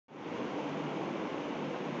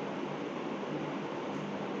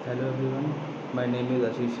Hello everyone, my name is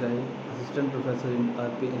Ashish Rai, Assistant Professor in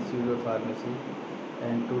RPIIT Institute of Pharmacy,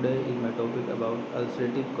 and today is my topic about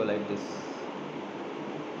ulcerative colitis.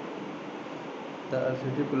 The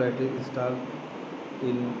ulcerative colitis starts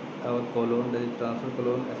in our colon, that is transverse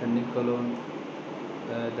colon, ascending colon,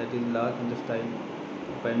 that is large intestine,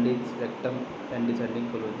 appendix, rectum, and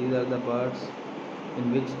descending colon. These are the parts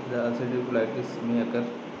in which the ulcerative colitis may occur.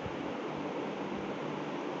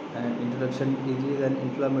 And introduction: it is an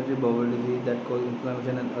inflammatory bowel disease that causes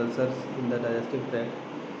inflammation and ulcers in the digestive tract.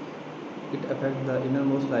 It affects the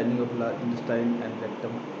innermost lining of large intestine and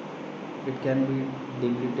rectum. It can be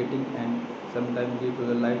debilitating and sometimes lead to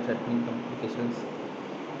the life-threatening complications.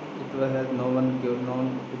 It has no known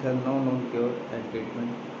cure and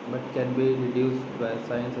treatment, but can be reduced by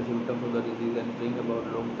signs and symptoms of the disease and bring about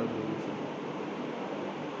long-term remission.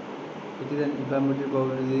 It is an inflammatory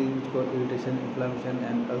bowel disease which causes irritation, inflammation,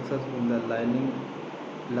 and ulcers in the lining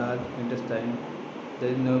large intestine. There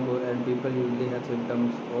is no cure, and people usually have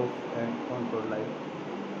symptoms off and on for life.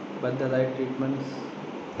 But the right treatments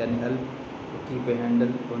can help to keep a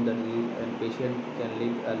handle on the disease, and patient can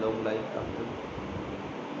live a long life after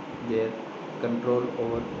their control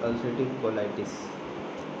over ulcerative colitis.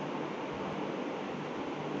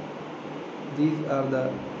 These are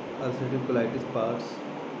the ulcerative colitis parts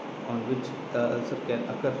on which the ulcer can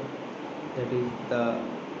occur, that is the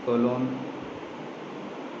colon,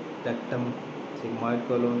 rectum, sigmoid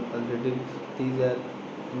colon, ulcerative. These are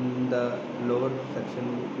in the lower section.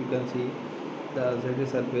 You can see the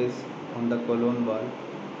ulcerative surface on the colon wall,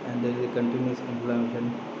 and there is a continuous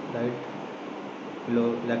inflammation right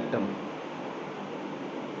below rectum.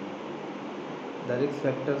 The risk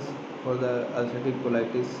factors for the ulcerative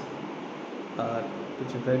colitis are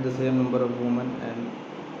which affect the same number of women and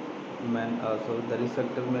men also. The risk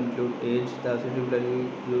factors may include age. The ulcerative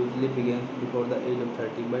colitis usually begins before the age of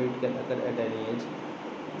 30, but it can occur at any age,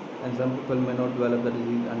 and some people may not develop the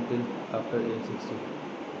disease until after age 60.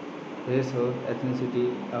 Race or ethnicity: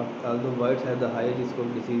 although whites have the higher risk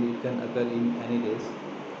of disease, it can occur in any race,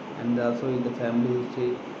 and also in the family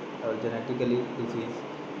history or genetically disease.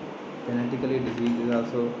 Genetically disease is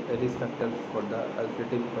also a risk factor for the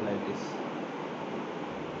ulcerative colitis.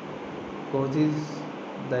 Causes: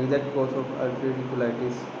 the exact cause of ulcerative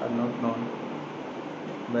colitis are not known.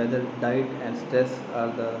 Whether diet and stress are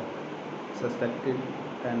the suspected,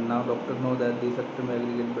 and now doctors know that these factors may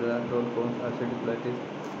aggregate blood or cause ulcerative colitis.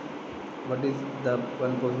 What is the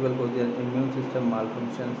one possible cause? Immune system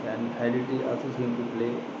malfunctions, and heredity also seem to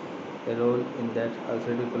play a role in that.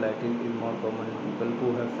 Ulcerative colitis is more common in people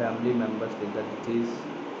who have family members with the disease.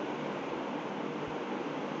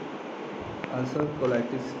 Ulcer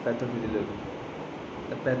colitis pathophysiology.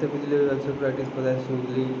 The pathophysiology of ulcerative colitis process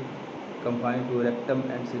usually confined to rectum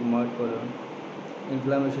and sigmoid colon.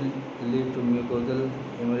 Inflammation leads to mucosal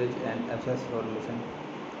hemorrhage and abscess formation,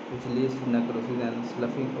 which leads to necrosis and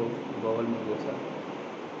sloughing of bowel mucosa.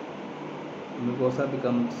 Mucosa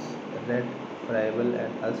becomes red, friable,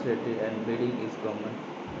 and ulcerated, and bleeding is common.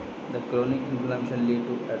 The chronic inflammation leads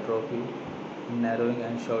to atrophy, narrowing,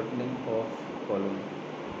 and shortening of colon.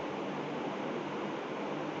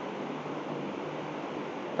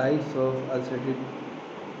 Types of ulcerative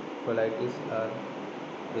colitis are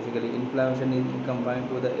basically inflammation is confined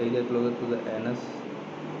to the area closer to the anus,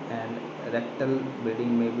 and rectal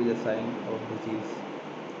bleeding may be the sign of disease.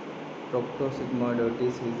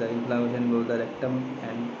 Proctosigmoiditis is the inflammation below the rectum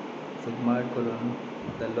and sigmoid colon,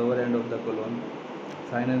 the lower end of the colon.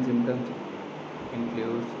 Signs and symptoms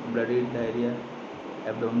include bloody diarrhea,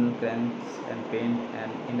 abdominal cramps and pain,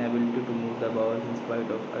 and inability to move the bowels in spite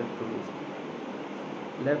of urge to do so.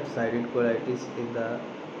 Left-sided colitis is the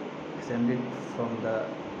extended from the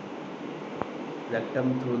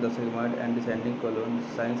rectum through the sigmoid and descending colon.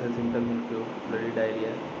 Signs and symptoms include bloody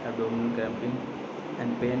diarrhea, abdominal cramping,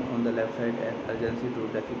 and pain on the left side, and urgency to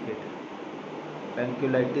defecate.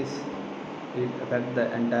 Pancreatitis, it affects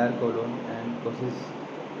the entire colon and causes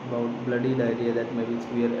about bloody diarrhea that may be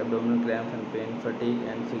severe abdominal cramps and pain, fatigue,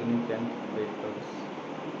 and significant weight loss.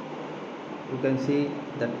 You can see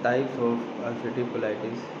the types of ulcerative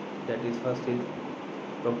colitis. That is, first is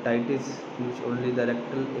proctitis, in which only the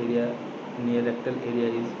rectal area, near rectal area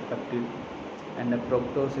is affected, and the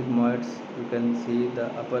proctosigmoids, you can see the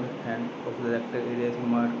upper hand of the rectal area,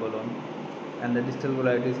 sigmoid colon, and the distal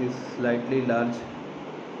colitis is slightly large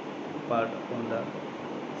part on the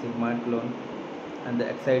sigmoid colon, and the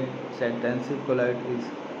extensive colitis is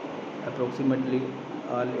approximately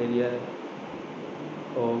all area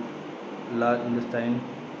of large intestine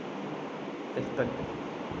except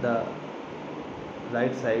the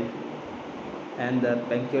right side, and the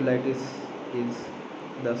pancreatitis is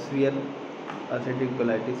the severe ulcerative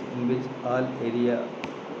colitis, in which all area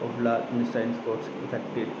of large intestine got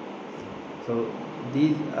affected. So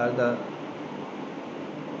these are the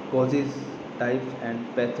causes, types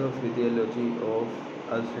and pathophysiology of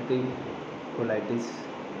ulcerative colitis.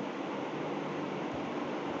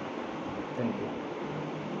 Thank you.